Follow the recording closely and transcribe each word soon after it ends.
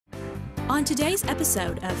On today's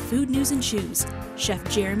episode of Food News and Chews, Chef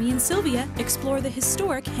Jeremy and Sylvia explore the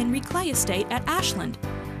historic Henry Clay Estate at Ashland,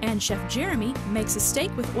 and Chef Jeremy makes a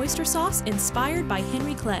steak with oyster sauce inspired by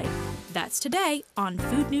Henry Clay. That's today on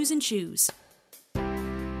Food News and Chews.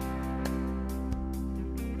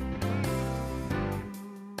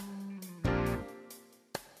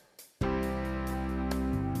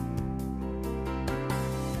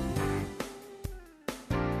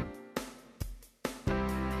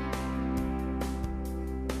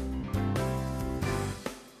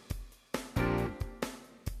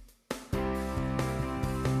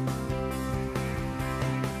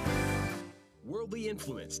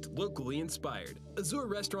 Influenced, locally inspired. Azure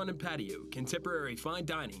Restaurant and Patio, contemporary fine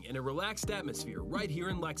dining in a relaxed atmosphere right here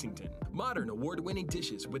in Lexington. Modern award-winning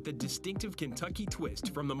dishes with a distinctive Kentucky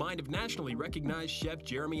twist from the mind of nationally recognized Chef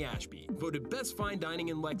Jeremy Ashby. Voted best fine dining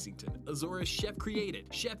in Lexington, Azure is chef-created,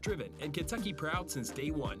 chef-driven, and Kentucky proud since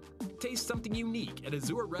day one. Taste something unique at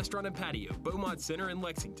Azure Restaurant and Patio, Beaumont Center in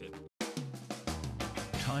Lexington.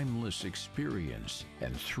 Timeless experience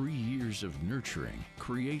and 3 years of nurturing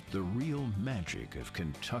create the real magic of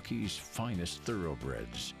Kentucky's finest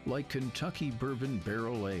thoroughbreds, like Kentucky Bourbon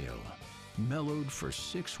Barrel Ale, mellowed for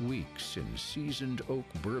 6 weeks in seasoned oak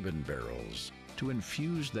bourbon barrels to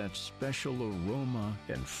infuse that special aroma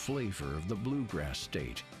and flavor of the bluegrass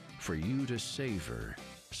state for you to savor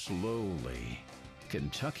slowly.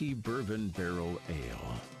 Kentucky Bourbon Barrel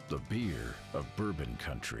Ale, the beer of bourbon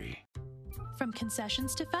country. From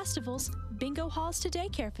concessions to festivals, bingo halls to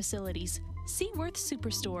daycare facilities, Seaworth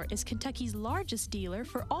Superstore is Kentucky's largest dealer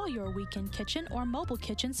for all your weekend kitchen or mobile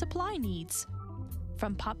kitchen supply needs.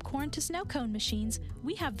 From popcorn to snow cone machines,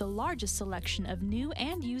 we have the largest selection of new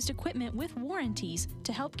and used equipment with warranties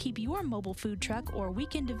to help keep your mobile food truck or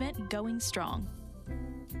weekend event going strong.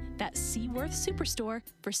 That's Seaworth Superstore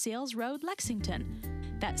for Sales Road, Lexington.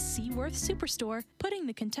 That's Seaworth Superstore, putting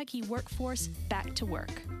the Kentucky workforce back to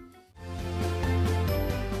work.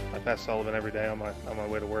 I passed Sullivan every day on my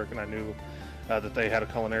way to work, and I knew that they had a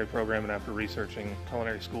culinary program. And after researching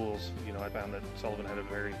culinary schools, I found that Sullivan had a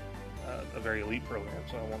very elite program,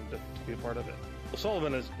 so I wanted to be a part of it. Well,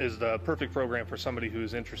 Sullivan is the perfect program for somebody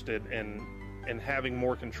who's interested in having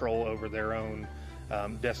more control over their own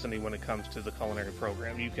destiny when it comes to the culinary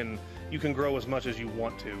program. You can grow as much as you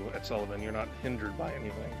want to at Sullivan. You're not hindered by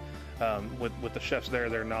anything. With the chefs there,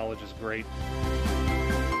 their knowledge is great.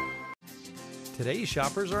 Today's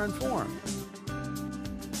shoppers are informed.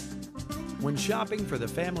 When shopping for the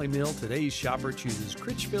family meal, today's shopper chooses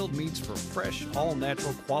Critchfield Meats for fresh,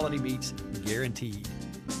 all-natural quality meats, guaranteed.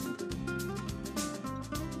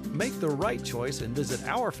 Make the right choice and visit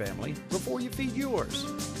our family before you feed yours.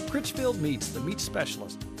 Critchfield Meats, the meat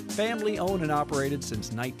specialist, family owned and operated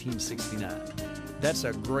since 1969. That's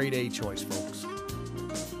a grade A choice, folks.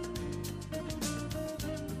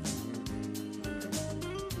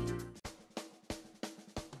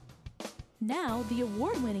 Now, the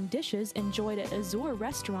award-winning dishes enjoyed at Azure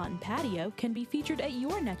Restaurant and Patio can be featured at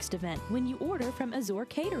your next event when you order from Azure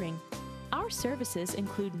Catering. Our services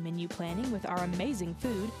include menu planning with our amazing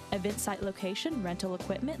food, event site location, rental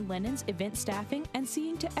equipment, linens, event staffing, and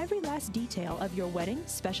seeing to every last detail of your wedding,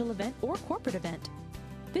 special event, or corporate event.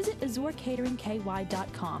 Visit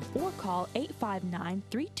AzureCateringKY.com or call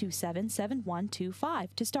 859-327-7125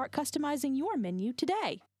 to start customizing your menu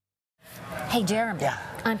today. Hey, Jeremy. Yeah.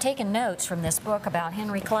 I'm taking notes from this book about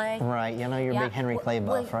Henry Clay. Right. You're a big Henry Clay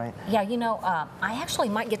buff, right? Yeah, I actually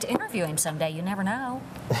might get to interview him someday. You never know.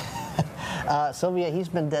 Sylvia, he's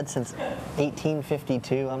been dead since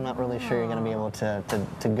 1852. I'm not really sure you're going to be able to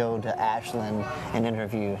go to Ashland and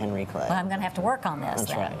interview Henry Clay. Well, I'm going to have to work on this.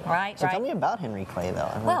 That's then, right. So tell me about Henry Clay, though.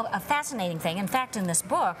 Well, a fascinating thing. In fact, in this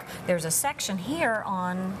book, there's a section here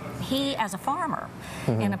on he as a farmer.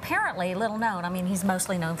 Mm-hmm. And apparently, little known, he's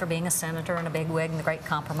mostly known for being a senator and a bigwig and the great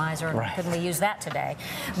compromiser, and right. Couldn't we use that today?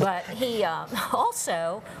 But he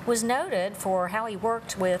also was noted for how he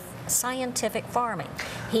worked with scientific farming.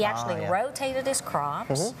 He actually rotated his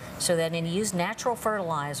crops so that he used natural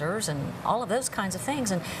fertilizers and all of those kinds of things.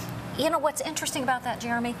 And what's interesting about that,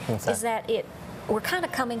 Jeremy, is that we're kind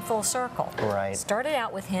of coming full circle. Right. Started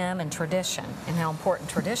out with him and tradition and how important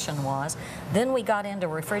tradition was. Then we got into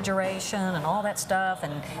refrigeration and all that stuff,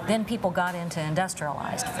 and then people got into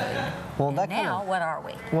industrialized food. Well, and now, what are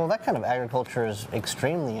we? Well, that kind of agriculture is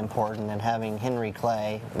extremely important, and having Henry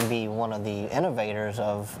Clay be one of the innovators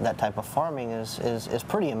of that type of farming is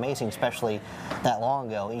pretty amazing, especially that long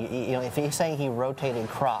ago. If he's saying he rotated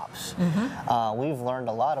crops, we've learned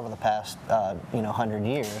a lot over the past 100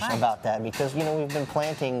 years about that, because know, we've been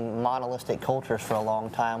planting monolithic cultures for a long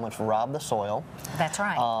time, which rob the soil. That's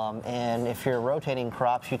right. And if you're rotating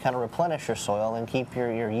crops, you kind of replenish your soil and keep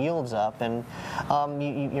your yields up, and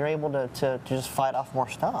you're able to just fight off more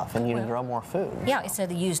stuff, and you can grow more food. Yeah, it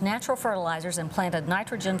said he used natural fertilizers and planted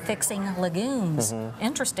nitrogen-fixing legumes.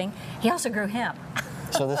 Interesting. He also grew hemp.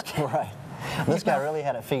 So this, right. This guy really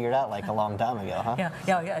had it figured out like a long time ago, huh?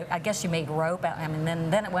 Yeah. I guess you made rope. I mean,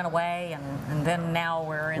 then it went away, and then now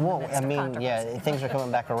we're in the midst of controversy. Yeah, things are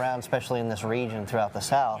coming back around, especially in this region throughout the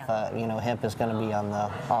South. You know, hemp is going to be on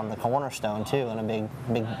the cornerstone too, and a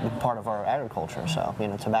big part of our agriculture. So, you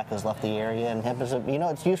know, tobacco's left the area, and hemp is, you know,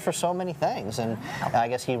 it's used for so many things. And I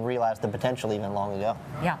guess he realized the potential even long ago.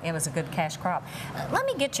 Yeah, it was a good cash crop. Let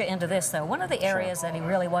me get you into this though. One of the areas that he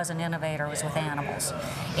really was an innovator was with animals,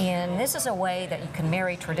 and this is a way that you can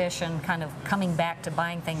marry tradition, kind of coming back to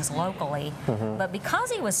buying things locally. But because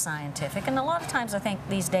he was scientific, and a lot of times I think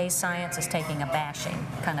these days science is taking a bashing,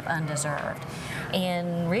 kind of undeserved.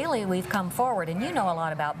 And really we've come forward, and you know a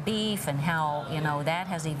lot about beef and how, you know, that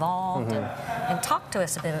has evolved. And talk to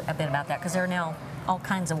us a bit about that, because there are now all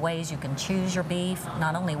kinds of ways you can choose your beef,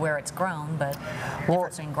 not only where it's grown, but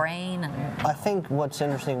difference in grain. And I think what's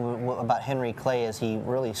interesting about Henry Clay is he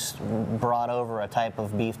really brought over a type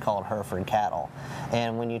of beef called Hereford cattle.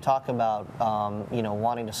 And when you talk about you know,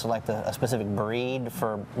 wanting to select a specific breed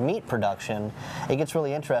for meat production, it gets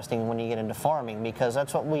really interesting when you get into farming, because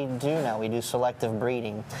that's what we do now. We do selective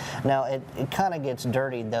breeding. Now it kind of gets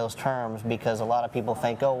dirtied, those terms, because a lot of people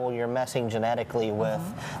think, oh, well, you're messing genetically with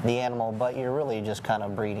the animal, but you're really just kind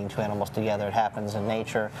of breeding two animals together. It happens in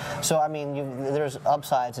nature. So I mean, there's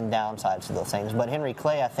upsides and downsides to those things. But Henry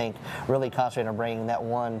Clay, I think, really concentrated on bringing that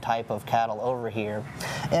one type of cattle over here,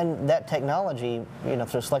 and that technology, you know,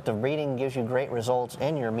 through selective breeding, gives you great results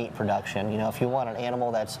in your meat production. You know, if you want an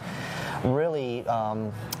animal that's really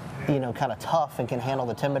you know, kind of tough and can handle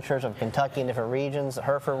the temperatures of Kentucky and different regions,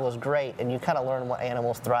 Hereford was great, and you kind of learn what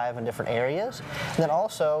animals thrive in different areas. And then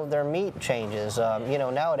also their meat changes. You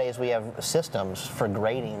know, nowadays we have systems for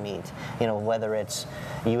grading meat, you know, whether it's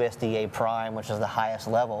USDA Prime, which is the highest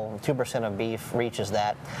level, 2% of beef reaches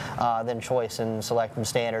that, then Choice and Select and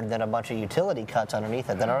Standard, then a bunch of utility cuts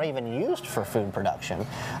underneath it that aren't even used for food production.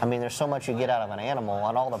 I mean, there's so much you get out of an animal,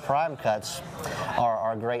 and all the prime cuts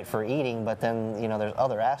are great for eating, but then, you know, there's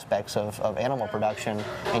other aspects of animal production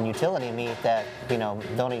and utility meat that, you know,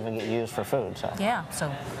 don't even get used for food. So yeah,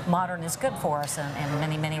 so modern is good for us in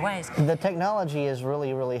many, many ways. The technology has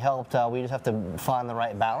really helped. We just have to find the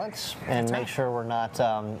right balance and make sure we're not,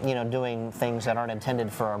 you know, doing things that aren't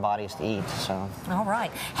intended for our bodies to eat. So. All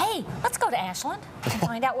right. Hey, let's go to Ashland and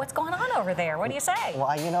find out what's going on over there. What do you say?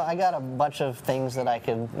 Well, you know, I got a bunch of things that I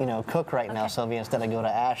could, you know, cook right now, Sylvia, instead of go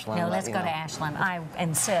to Ashland. No, let's go to Ashland. I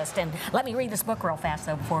insist. And let me read this book real fast,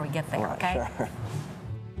 though, before we get there, okay? Sure.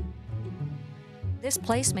 This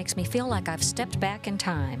place makes me feel like I've stepped back in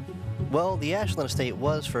time. Well, the Ashland Estate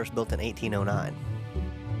was first built in 1809.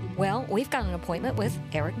 Well, we've got an appointment with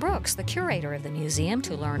Eric Brooks, the curator of the museum,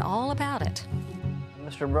 to learn all about it.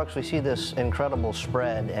 Mr. Brooks, we see this incredible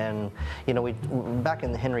spread, and, you know, back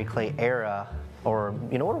in the Henry Clay era, or,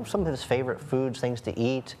 you know, what are some of his favorite foods, things to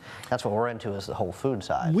eat? That's what we're into, is the whole food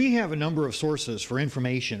side. We have a number of sources for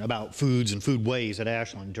information about foods and foodways at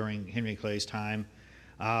Ashland during Henry Clay's time,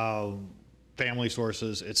 family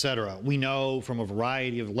sources, etc. We know from a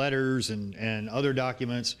variety of letters and other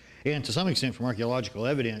documents, and to some extent from archaeological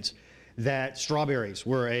evidence, that strawberries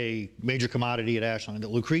were a major commodity at Ashland, that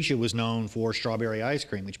Lucretia was known for strawberry ice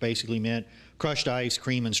cream, which basically meant crushed ice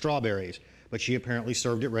cream and strawberries. But she apparently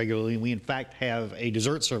served it regularly, and we in fact have a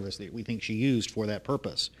dessert service that we think she used for that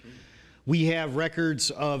purpose. We have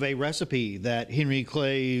records of a recipe that Henry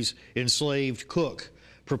Clay's enslaved cook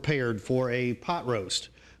prepared for a pot roast.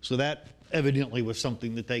 So that evidently was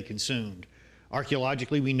something that they consumed.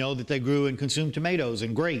 Archaeologically, we know that they grew and consumed tomatoes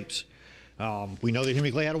and grapes. We know that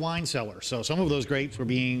Henry Clay had a wine cellar, so some of those grapes were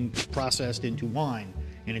being processed into wine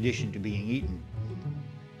in addition to being eaten.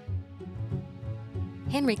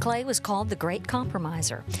 Henry Clay was called the Great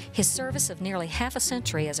Compromiser. His service of nearly half a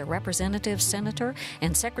century as a representative, senator,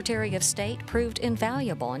 and Secretary of State proved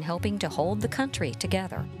invaluable in helping to hold the country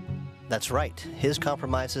together. That's right. His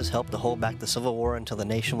compromises helped to hold back the Civil War until the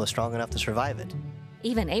nation was strong enough to survive it.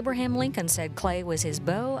 Even Abraham Lincoln said Clay was his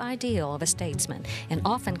beau ideal of a statesman and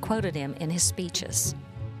often quoted him in his speeches.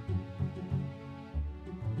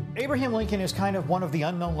 Abraham Lincoln is kind of one of the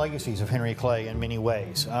unknown legacies of Henry Clay in many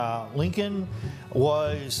ways. Lincoln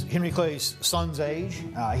was Henry Clay's son's age.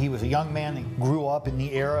 He was a young man that grew up in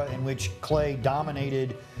the era in which Clay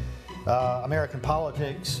dominated American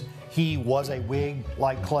politics. He was a Whig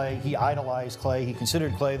like Clay. He idolized Clay. He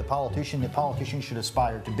considered Clay the politician that politicians should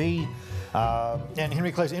aspire to be. And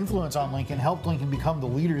Henry Clay's influence on Lincoln helped Lincoln become the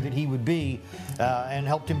leader that he would be, and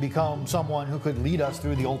helped him become someone who could lead us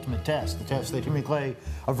through the ultimate test, the test that Henry Clay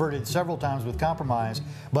averted several times with compromise,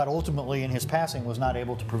 but ultimately in his passing was not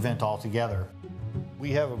able to prevent altogether.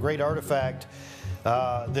 We have a great artifact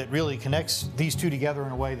that really connects these two together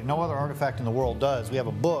in a way that no other artifact in the world does. We have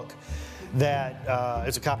a book that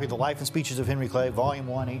is a copy of the Life and Speeches of Henry Clay, Volume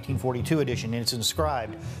 1, 1842 edition, and it's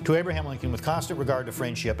inscribed to Abraham Lincoln with constant regard to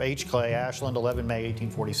friendship, H. Clay, Ashland, 11 May,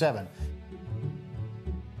 1847.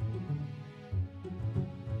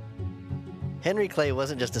 Henry Clay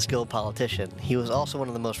wasn't just a skilled politician, he was also one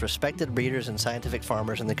of the most respected breeders and scientific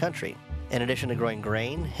farmers in the country. In addition to growing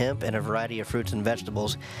grain, hemp, and a variety of fruits and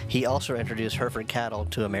vegetables, he also introduced Hereford cattle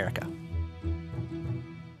to America.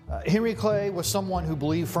 Henry Clay was someone who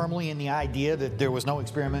believed firmly in the idea that there was no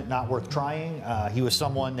experiment not worth trying. He was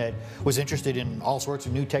someone that was interested in all sorts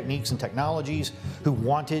of new techniques and technologies, who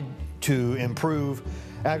wanted to improve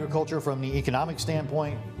agriculture from the economic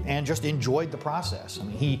standpoint and just enjoyed the process. I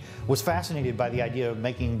mean, he was fascinated by the idea of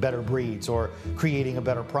making better breeds or creating a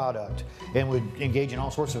better product, and would engage in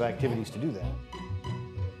all sorts of activities to do that.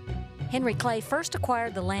 Henry Clay first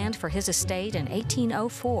acquired the land for his estate in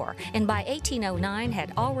 1804, and by 1809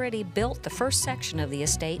 had already built the first section of the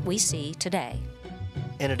estate we see today.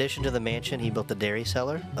 In addition to the mansion, he built a dairy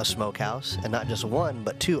cellar, a smokehouse, and not just one,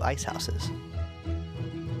 but 2 ice houses.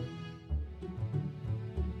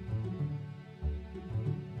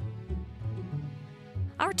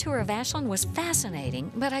 Our tour of Ashland was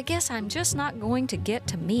fascinating, but I guess I'm just not going to get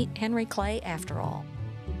to meet Henry Clay after all.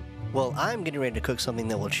 Well, I'm getting ready to cook something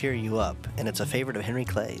that will cheer you up, and it's a favorite of Henry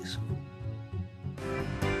Clay's.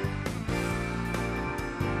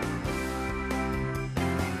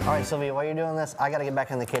 All right, Sylvia, while you're doing this, I got to get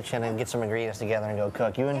back in the kitchen and get some ingredients together and go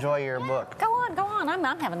cook. You enjoy your book. Go on, go on. I'm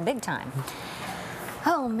having a big time.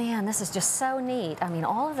 Oh, man, this is just so neat. I mean,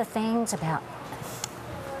 all of the things about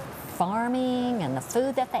farming and the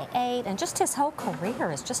food that they ate, and just his whole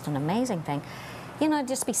career is just an amazing thing. You know, it'd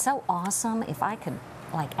just be so awesome if I could,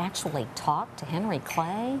 like, actually talk to Henry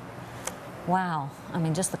Clay. Wow. I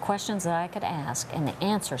mean, just the questions that I could ask and the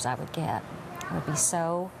answers I would get would be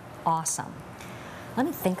so awesome. Let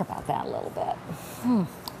me think about that a little bit.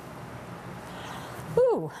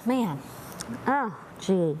 Ooh, man. Oh,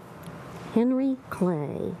 gee. Henry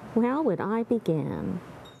Clay. How would I begin?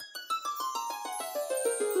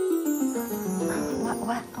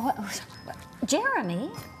 What? Jeremy?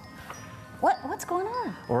 What's going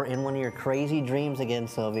on? We're in one of your crazy dreams again,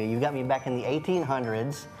 Sylvia. You've got me back in the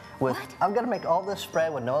 1800s. With, I've got to make all this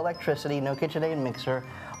spread with no electricity, no KitchenAid mixer.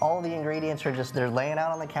 All the ingredients are just, they're laying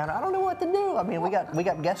out on the counter. I don't know what to do. I mean, we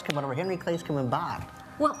got guests coming over. Henry Clay's coming by.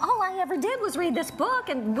 Well, all I ever did was read this book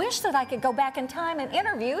and wish that I could go back in time and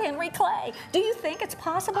interview Henry Clay. Do you think it's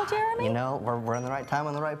possible, Jeremy? You know, we're in the right time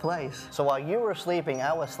in the right place. So while you were sleeping,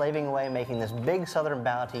 I was slaving away making this big southern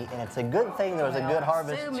bounty, and it's a good thing there was a good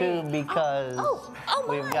harvest too, because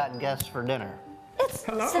we've got guests for dinner. It's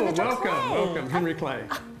Hello, Senator welcome, Henry Clay.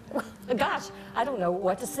 Gosh, I don't know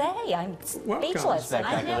what to say. I'm speechless.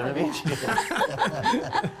 Spectacular to meet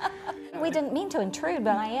you. We didn't mean to intrude,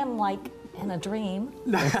 but I am like in a dream.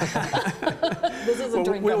 This is a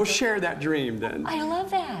dream. We'll share that dream then. I love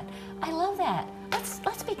that. I love that.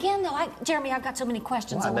 Let's begin though. Jeremy, I've got so many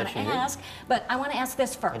questions I want to ask, but I want to ask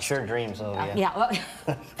this first. It's your dream, Sylvia. Yeah, well,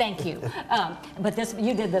 thank you. But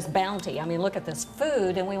you did this bounty. I mean, look at this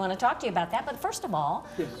food, and we want to talk to you about that. But first of all,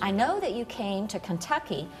 yes. I know that you came to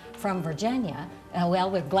Kentucky from Virginia.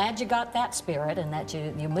 Well, we're glad you got that spirit and that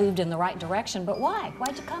you moved in the right direction. But why?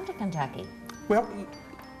 Why'd you come to Kentucky? Well,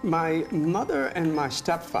 my mother and my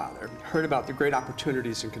stepfather heard about the great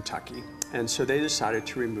opportunities in Kentucky, and so they decided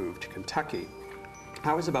to remove to Kentucky.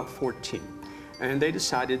 I was about 14, and they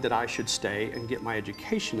decided that I should stay and get my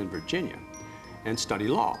education in Virginia and study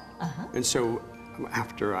law. And so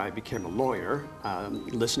after I became a lawyer,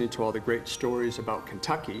 listening to all the great stories about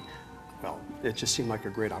Kentucky, well, it just seemed like a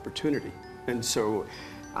great opportunity. And so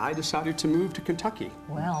I decided to move to Kentucky.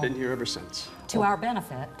 Well, been here ever since. To our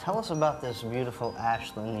benefit. Tell us about this beautiful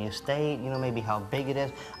Ashland, the estate, you know, maybe how big it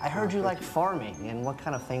is. I heard you like farming, and what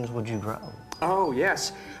kind of things would you grow? Oh,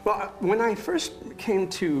 yes. Well, when I first came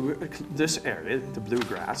to this area, the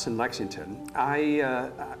Bluegrass in Lexington,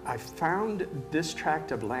 I found this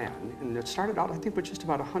tract of land, and it started out, I think, with just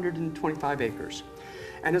about 125 acres.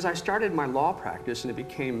 And as I started my law practice and it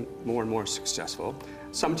became more and more successful,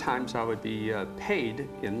 sometimes I would be paid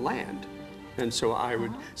in land. And so I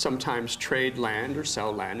would sometimes trade land or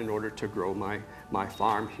sell land in order to grow my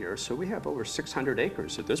farm here. So we have over 600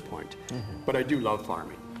 acres at this point. But I do love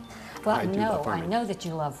farming. Well, I know that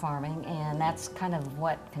you love farming, and that's kind of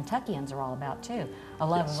what Kentuckians are all about too, a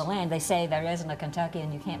love of the land. They say there isn't a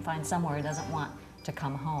Kentuckian you can't find somewhere who doesn't want to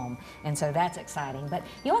come home, and so that's exciting. But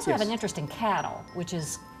you also have an interest in cattle, which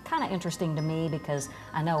is kind of interesting to me because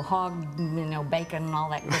I know hog, bacon and all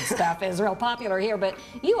that good stuff is real popular here, but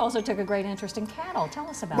you also took a great interest in cattle. Tell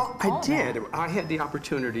us about all I did. that. I had the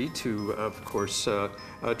opportunity to, of course,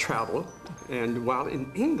 travel, and while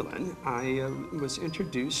in England, I was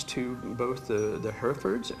introduced to both the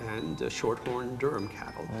Herefords and the Shorthorn Durham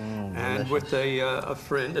cattle. And with a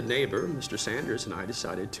friend, a neighbor, Mr. Sanders, and I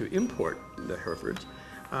decided to import the Herefords.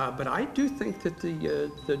 But I do think that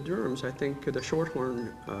the Durhams, I think the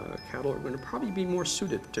Shorthorn cattle are going to probably be more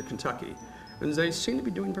suited to Kentucky. And they seem to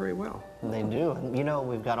be doing very well. They do. And you know,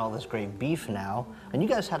 we've got all this great beef now. And you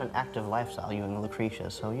guys had an active lifestyle, you and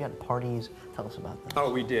Lucretia. So you had parties. Tell us about that.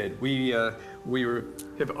 Oh, we did. We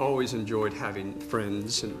have always enjoyed having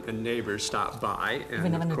friends and neighbors stop by.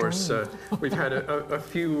 And of course, we've had a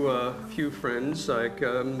few friends, like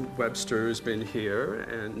Webster's been here,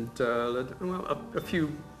 and well,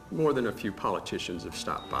 more than a few politicians have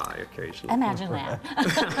stopped by occasionally. Imagine that.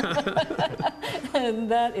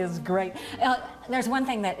 And that is great. There's one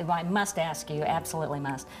thing that I must ask you, absolutely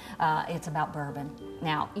must. It's about bourbon.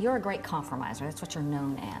 Now, you're a great compromiser. That's what you're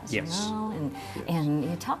known as. Yes. You know? And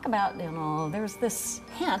you talk about, there's this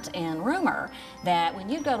hint and rumor that when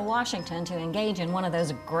you go to Washington to engage in one of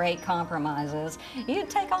those great compromises, you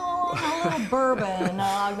take along a little bourbon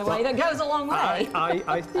along the way. That goes a long way.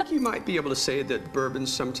 I think you might be able to say that bourbon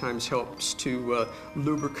sometimes helps to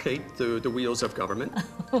lubricate the wheels of government.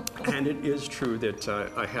 And it is true that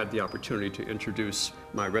I had the opportunity to introduce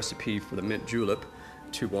my recipe for the mint julep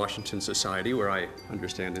to Washington Society, where I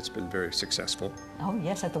understand it's been very successful. Oh,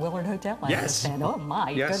 yes, at the Willard Hotel, I Yes. understand. Oh,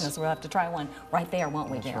 my goodness, we'll have to try one right there, won't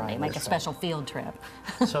we, That's Jeremy? right, Make a that's special field trip.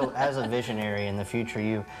 So as a visionary in the future,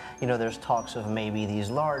 you know, there's talks of maybe these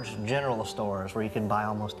large general stores where you can buy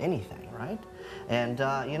almost anything, right? And,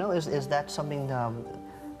 you know, is that something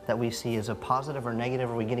that we see as a positive or negative?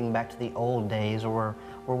 Are we getting back to the old days where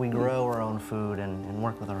we grow our own food and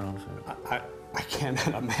work with our own food? I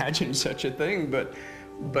cannot imagine such a thing, but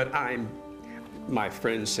my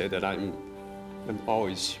friends say that I'm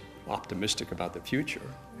always optimistic about the future.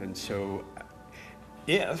 And so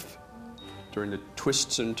if during the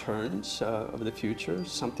twists and turns of the future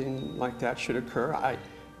something like that should occur, I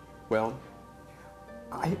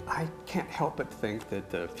can't help but think that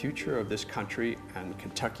the future of this country and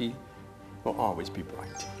Kentucky will always be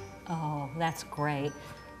bright. Oh, that's great.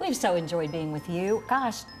 We've so enjoyed being with you.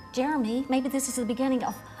 Gosh, Jeremy, maybe this is the beginning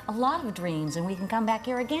of a lot of dreams and we can come back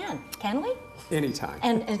here again, can we? Anytime.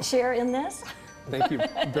 And share in this? Thank you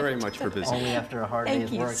very much for visiting. Only after a hard day's work.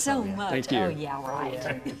 Thank you so much. Thank you. Oh, yeah, right.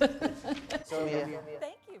 Sylvia.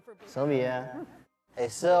 Thank you for being Sylvia. Hey,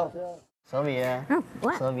 Sylvia.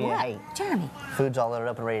 What? Sylvia, What? hey. Jeremy. Food's all loaded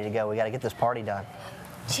up and ready to go. We got to get this party done.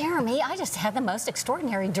 Jeremy, I just had the most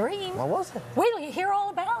extraordinary dream. What was it? Wait till you hear all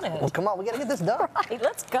about it. Well, come on, we got to get this done. Right,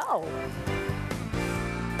 let's go.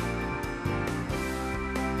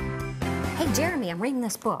 Hey, Jeremy, I'm reading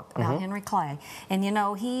this book about Henry Clay, and you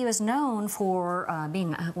know, he was known for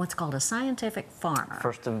being what's called a scientific farmer.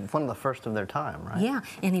 One of the first of their time, right? Yeah,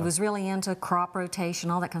 and he was really into crop rotation,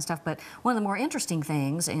 all that kind of stuff, but one of the more interesting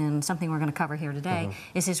things, and something we're going to cover here today,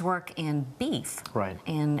 is his work in beef. Right.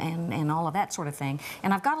 And all of that sort of thing.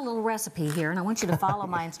 And I've got a little recipe here, and I want you to follow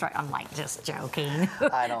my instructions. I'm like, just joking.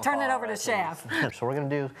 I don't Turn it over to recipes. Chef. So we're going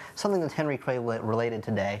to do something that's Henry Clay related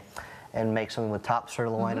today, and make something with top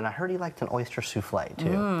sirloin. And I heard he liked an oyster souffle too.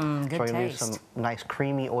 Good so we're going to do taste. some nice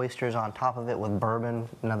creamy oysters on top of it with bourbon,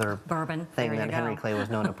 another Bourbon. thing There that you Henry go. Clay was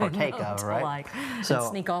known to partake of, right? So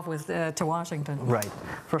sneak off with to Washington. Right.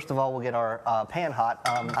 First of all, we'll get our pan hot.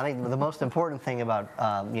 I think the most important thing about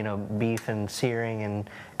you know, beef and searing and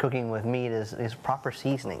cooking with meat is proper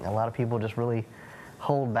seasoning. A lot of people just really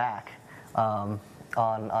hold back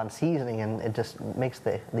on seasoning, and it just makes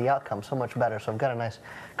the outcome so much better. So I've got a nice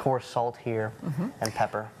coarse salt here and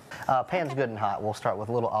pepper. Pan's good and hot. We'll start with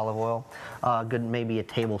a little olive oil, good maybe a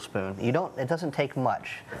tablespoon. It doesn't take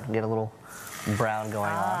much. Get a little brown going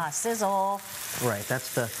on. Sizzle. Right,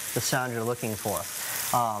 that's the sound you're looking for.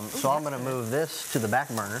 So I'm going to move this to the back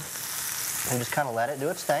burner and just kind of let it do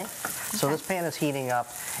its thing. So this pan is heating up,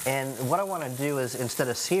 and what I want to do is, instead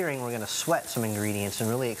of searing, we're going to sweat some ingredients and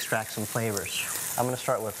really extract some flavors. I'm going to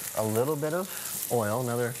start with a little bit of oil,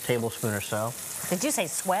 another tablespoon or so. Did you say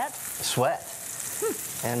sweat? Sweat.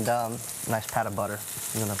 And nice pat of butter.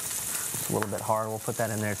 I'm going to It's a little bit hard. We'll put that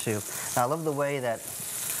in there too. Now I love the way that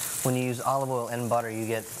when you use olive oil and butter, you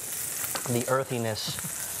get the earthiness,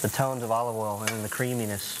 the tones of olive oil, and the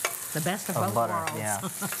creaminess. The best of both butter. worlds. Yeah.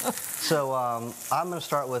 So I'm going to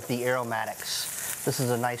start with the aromatics. This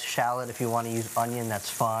is a nice shallot. If you want to use onion, that's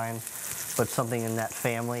fine. Put something in that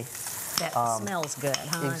family. That smells good,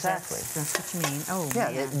 huh? Exactly. That's what you mean. Oh,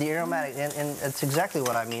 yeah, man. the aromatic, and it's exactly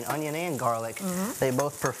what I mean. Onion and garlic, they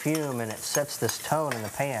both perfume, and it sets this tone in the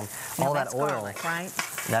pan. Now all that's that oil, garlic, right?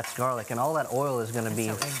 That's garlic, and all that oil is going to be,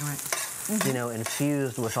 So ignorant. you know,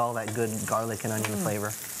 infused with all that good garlic and onion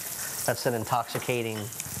flavor. That's an intoxicating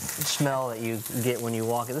smell that you get when you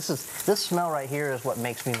walk in. This smell right here is what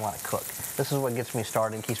makes me want to cook. This is what gets me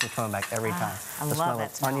started and keeps me coming back every time. I the love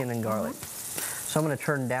that smell. Onion and garlic. So I'm going to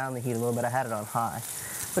turn down the heat a little bit. I had it on high,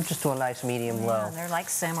 but just to a nice medium low. They're like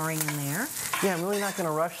simmering in there. Yeah, I'm really not going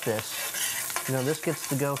to rush this. You know, this gets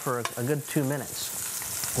to go for a good 2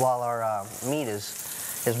 minutes while our meat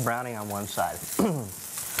is browning on one side.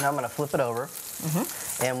 Now I'm going to flip it over.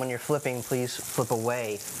 And when you're flipping, please flip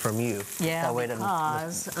away from you. Yeah, that way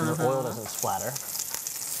because the oil doesn't splatter.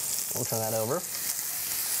 We'll turn that over.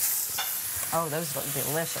 Oh, those look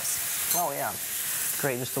delicious. Oh, yeah.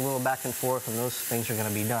 Great, just a little back and forth, and those things are going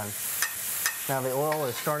to be done. Now the oil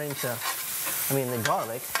is starting to, the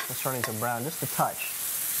garlic is starting to brown just a touch.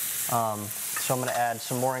 So I'm going to add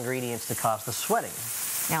some more ingredients to cause the sweating.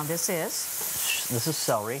 Now this is? This is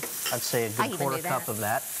celery. I'd say a good quarter cup of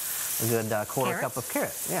that. A good quarter cup of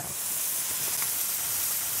carrot, yeah.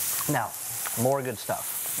 Now, more good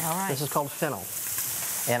stuff. All right. This is called fennel.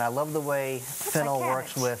 And I love the way fennel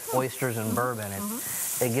works with oysters and bourbon.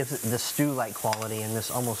 It gives it this stew-like quality and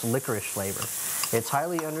this almost licorice flavor. It's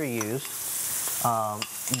highly underused,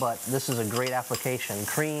 but this is a great application.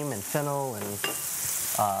 Cream and fennel and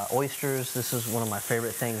oysters, this is one of my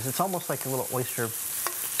favorite things. It's almost like a little oyster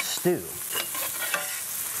stew.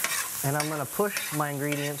 And I'm going to push my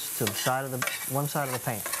ingredients to the side of one side of the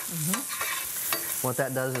pan. What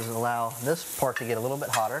that does is allow this part to get a little bit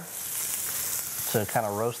hotter to kind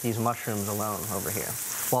of roast these mushrooms alone over here.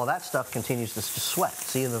 While that stuff continues to sweat.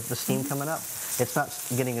 See the steam coming up? It's not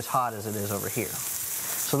getting as hot as it is over here.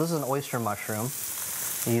 So this is an oyster mushroom.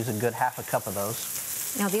 You use a good half a cup of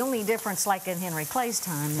those. Now the only difference, like in Henry Clay's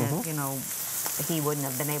time, that, you know, he wouldn't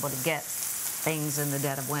have been able to get things in the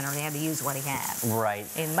dead of winter. He had to use what he had. Right.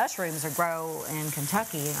 And mushrooms are grow in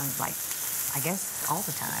Kentucky, like, I guess, all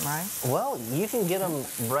the time, right? Well, you can get them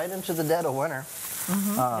right into the dead of winter.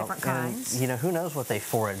 Different kinds. And, you know, who knows what they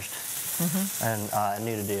foraged and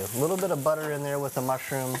knew to do. A little bit of butter in there with the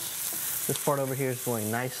mushrooms. This part over here is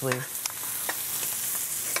going nicely.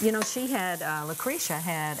 You know, she had, Lucretia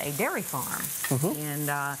had a dairy farm and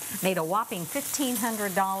made a whopping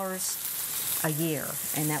 $1,500 a year,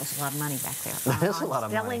 and that was a lot of money back there. That is a lot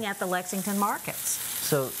of money. Selling at the Lexington markets.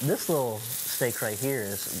 So this little steak right here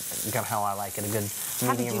is kind of how I like it, a good medium rare.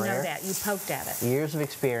 How did you know that? You poked at it. Years of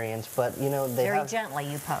experience, but you know, they Very gently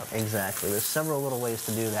you poked. Exactly. There's several little ways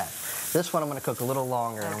to do that. This one I'm going to cook a little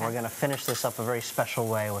longer, and we're going to finish this up a very special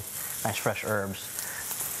way with nice fresh herbs.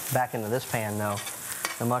 Back into this pan, though,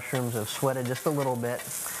 the mushrooms have sweated just a little bit.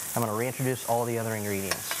 I'm going to reintroduce all the other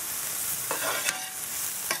ingredients.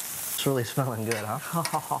 It's really smelling good,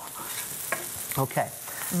 huh? Okay.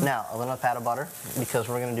 Now, a little pat of butter, because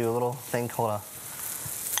we're going to do a little thing called a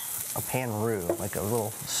pan roux, like a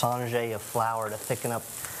little sange of flour to thicken up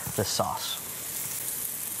the sauce.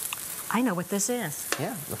 I know what this is.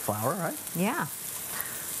 Yeah, the flour, right? Yeah.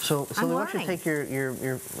 So I want you to take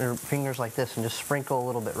your fingers like this and just sprinkle a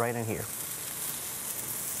little bit right in here.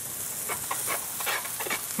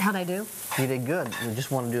 How'd I do? You did good. You just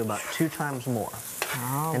want to do about 2 times more.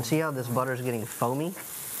 Oh. And see how this butter is getting foamy?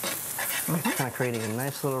 Kind of creating a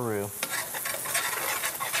nice little roux.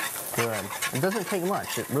 Good. It doesn't take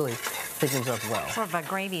much. It really thickens up well. Sort of a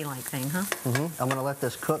gravy-like thing, huh? I'm going to let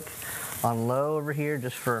this cook on low over here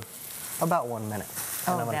just for about 1 minute.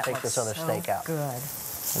 And I'm going to take this other steak out. Good.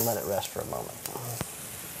 And let it rest for a moment.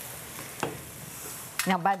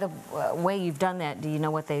 Now, by the way you've done that, do you know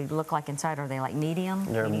what they look like inside? Are they like medium?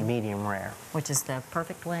 They're medium rare. Which is the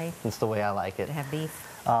perfect way It's the way I like it. to have beef?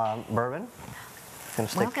 Bourbon. Well,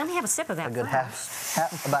 I'm going to have a sip of that a good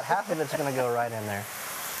first. about half of it's going to go right in there.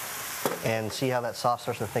 And see how that sauce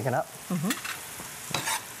starts to thicken up?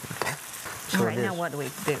 Okay. So all right, now what do we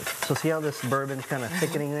do? So see how this bourbon's kind of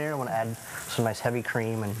thickening there? I want to add some nice heavy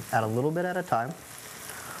cream and add a little bit at a time.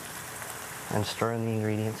 And stir in the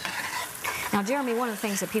ingredients. Now, Jeremy, one of the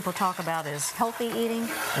things that people talk about is healthy eating.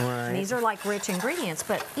 Right. And these are like rich ingredients,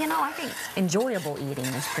 but you know, I think enjoyable eating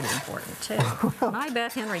is pretty important too. And I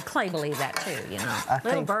bet Henry Clay believed that too. You know,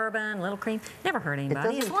 little bourbon, little cream, never hurt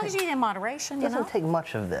anybody as long as you eat in moderation. It doesn't take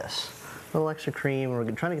much of this. A little extra cream. We're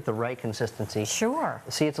trying to get the right consistency. Sure.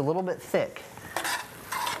 See, it's a little bit thick,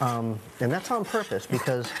 and that's on purpose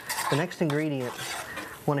because the next ingredient,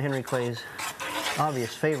 one of Henry Clay's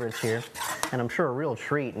obvious favorites here, and I'm sure a real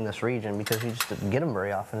treat in this region because you just didn't get them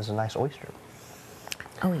very often, is a nice oyster.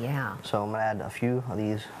 Oh yeah. So I'm gonna add a few of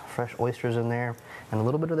these fresh oysters in there and a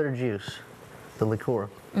little bit of their juice, the liqueur.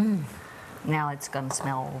 Now it's gonna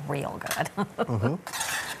smell real good. Kind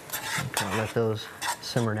of let those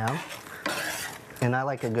simmer down. And I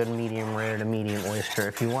like a good medium rare to medium oyster.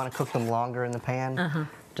 If you want to cook them longer in the pan,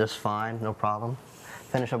 just fine, no problem.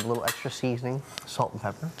 Finish up a little extra seasoning, salt and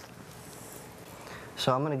pepper.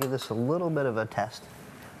 So I'm going to give this a little bit of a test.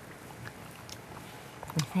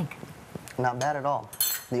 What do you think? Not bad at all.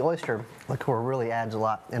 The oyster liqueur really adds a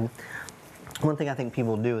lot. And one thing I think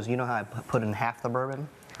people do is, you know how I put in half the bourbon?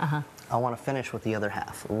 I want to finish with the other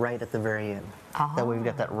half right at the very end. That way we've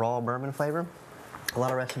got that raw bourbon flavor. A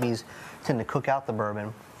lot of recipes tend to cook out the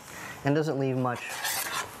bourbon and doesn't leave much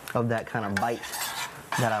of that kind of bite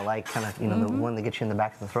that I like, kind of, you know, the one that gets you in the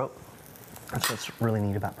back of the throat. That's what's really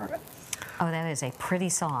neat about bourbon. Oh, that is a pretty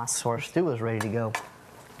sauce. So our stew is ready to go.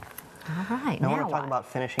 All right, Now I now want to talk about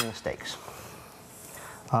finishing the steaks.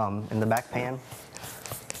 In the back pan,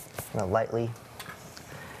 I'm going to lightly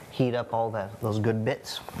heat up all those good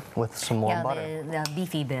bits with some more butter. The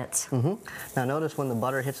beefy bits. Now notice when the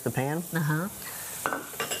butter hits the pan,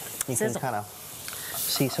 you can kind of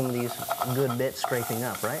see some of these good bits scraping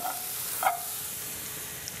up, right?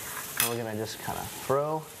 And we're going to just kind of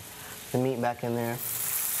throw the meat back in there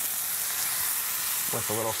with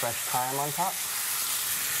a little fresh thyme on top.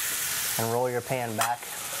 And roll your pan back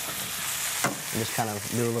and just kind of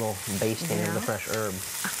do a little basting of the fresh herb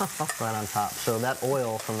right on top. So that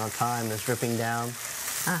oil from the thyme is dripping down.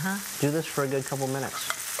 Do this for a good couple minutes.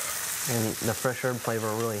 And the fresh herb flavor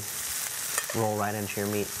will really roll right into your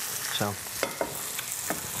meat. So,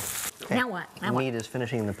 okay. Now what? The meat is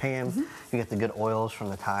finishing in the pan. You get the good oils from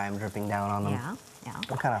the thyme dripping down on them.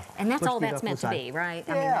 And that's all that's meant to be, right?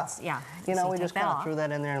 I mean, that's, You know, so we just kind of threw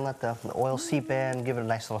that in there and let the oil seep in, give it a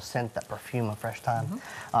nice little scent, that perfume of fresh thyme.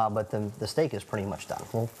 But the steak is pretty much done.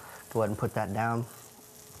 We'll go ahead and put that down.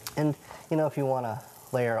 And, you know, if you want to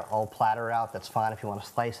layer a whole platter out, that's fine. If you want to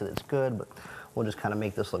slice it, it's good. But we'll just kind of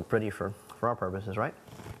make this look pretty for our purposes, right?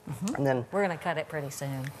 And then we're going to cut it pretty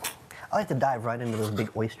soon. I like to dive right into those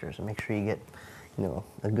big oysters and make sure you get, you know,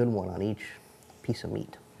 a good one on each piece of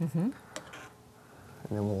meat. And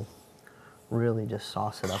then we'll really just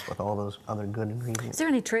sauce it up with all those other good ingredients. Is there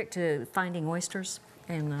any trick to finding oysters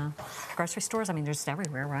in grocery stores? I mean, they're just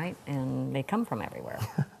everywhere, right? And they come from everywhere.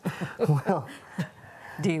 Well,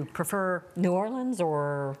 do you prefer New Orleans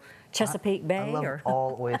or Chesapeake Bay? I love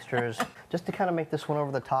all oysters. Just to kind of make this one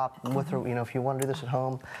over the top, with, you know, if you want to do this at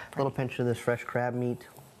home, a little pinch of this fresh crab meat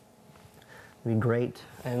would be great.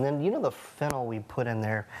 And then, you know, the fennel we put in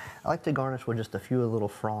there, I like to garnish with just a few little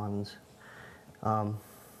fronds. And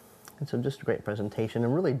so just a great presentation. It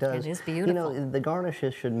really does. It is beautiful. You know, the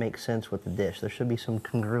garnishes should make sense with the dish. There should be some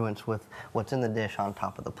congruence with what's in the dish on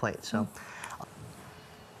top of the plate. So,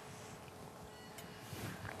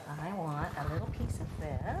 I want a little piece of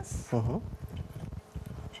this.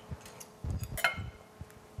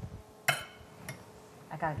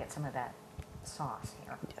 I gotta get some of that sauce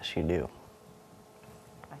here. Yes, you do.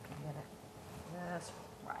 If I can get it just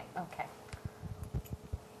right. Okay.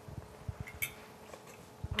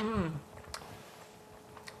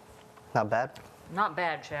 Not bad? Not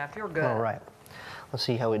bad, Chef. You're good. All right. Let's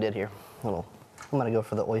see how we did here. I'm going to go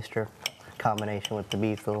for the oyster combination with the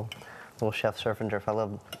beef, little chef surf and turf. I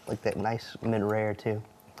love like that nice mid-rare too.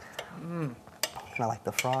 And I like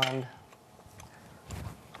the frond.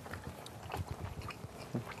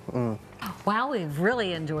 Well, we've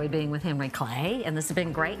really enjoyed being with Henry Clay, and this has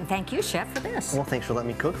been great, and thank you, Chef, for this. Well, thanks for letting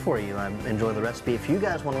me cook for you. I enjoy the recipe. If you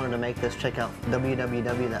guys want to learn to make this, check out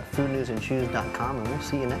www.foodnewsandchews.com, and we'll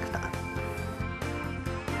see you next time.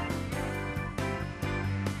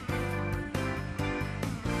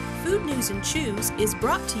 Food News and Chews is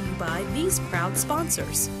brought to you by these proud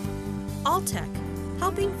sponsors. Alltech,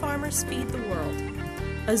 helping farmers feed the world.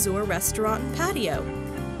 Azure Restaurant and Patio,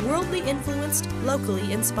 worldly influenced,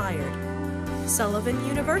 locally inspired. Sullivan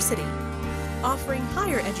University, offering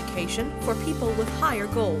higher education for people with higher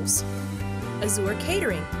goals. Azure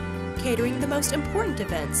Catering, catering the most important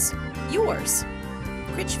events, yours.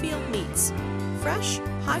 Critchfield Meats, fresh,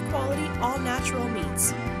 high-quality, all-natural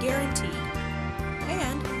meats, guaranteed.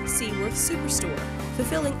 Seaworth Superstore,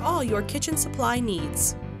 fulfilling all your kitchen supply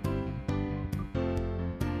needs.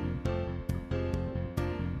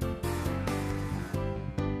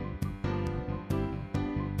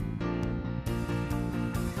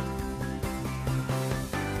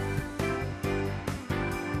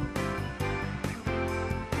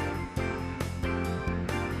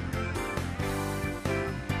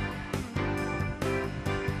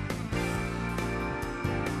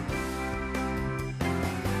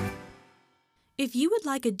 If you would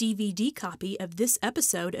like a DVD copy of this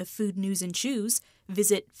episode of Food News and Chews,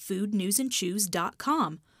 visit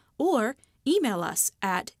foodnewsandchews.com or email us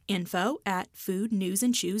at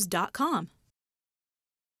info@foodnewsandchews.com.